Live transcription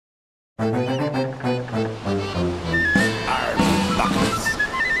Arr, buckets.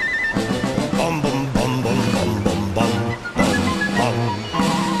 Bum bum bum bum bum bum bum bum bum.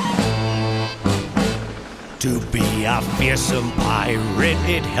 To be a fearsome pirate,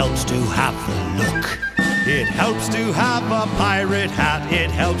 it helps to have the look. It helps to have a pirate hat,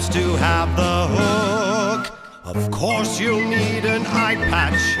 it helps to have the hook. Of course you'll need an eye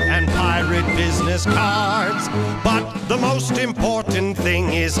patch and pirate business cards, but the most important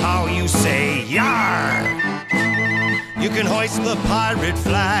thing is how you say Yaaargh! You can hoist the pirate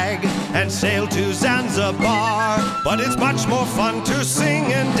flag and sail to Zanzibar, but it's much more fun to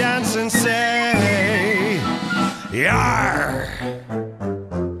sing and dance and say Yaaargh!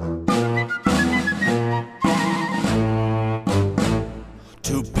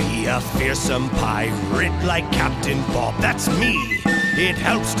 To be a fearsome pirate like Captain Bob, that's me. It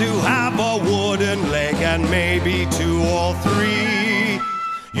helps to have a wooden leg and maybe two or three.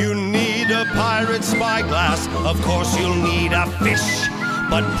 You need a pirate spyglass, of course you'll need a fish,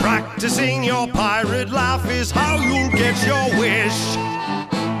 but practicing your pirate laugh is how you'll get your wish.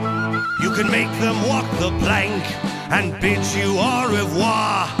 You can make them walk the plank and bid you au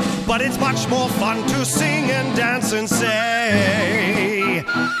revoir, but it's much more fun to sing and dance and say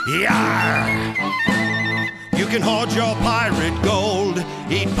Yaaargh! You can hoard your pirate gold,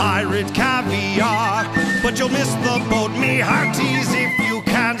 eat pirate caviar, but you'll miss the boat, me hearties, if you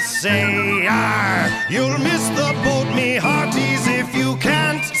can't say Yaaargh! You'll miss the boat, me hearties, if you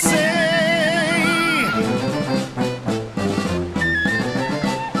can't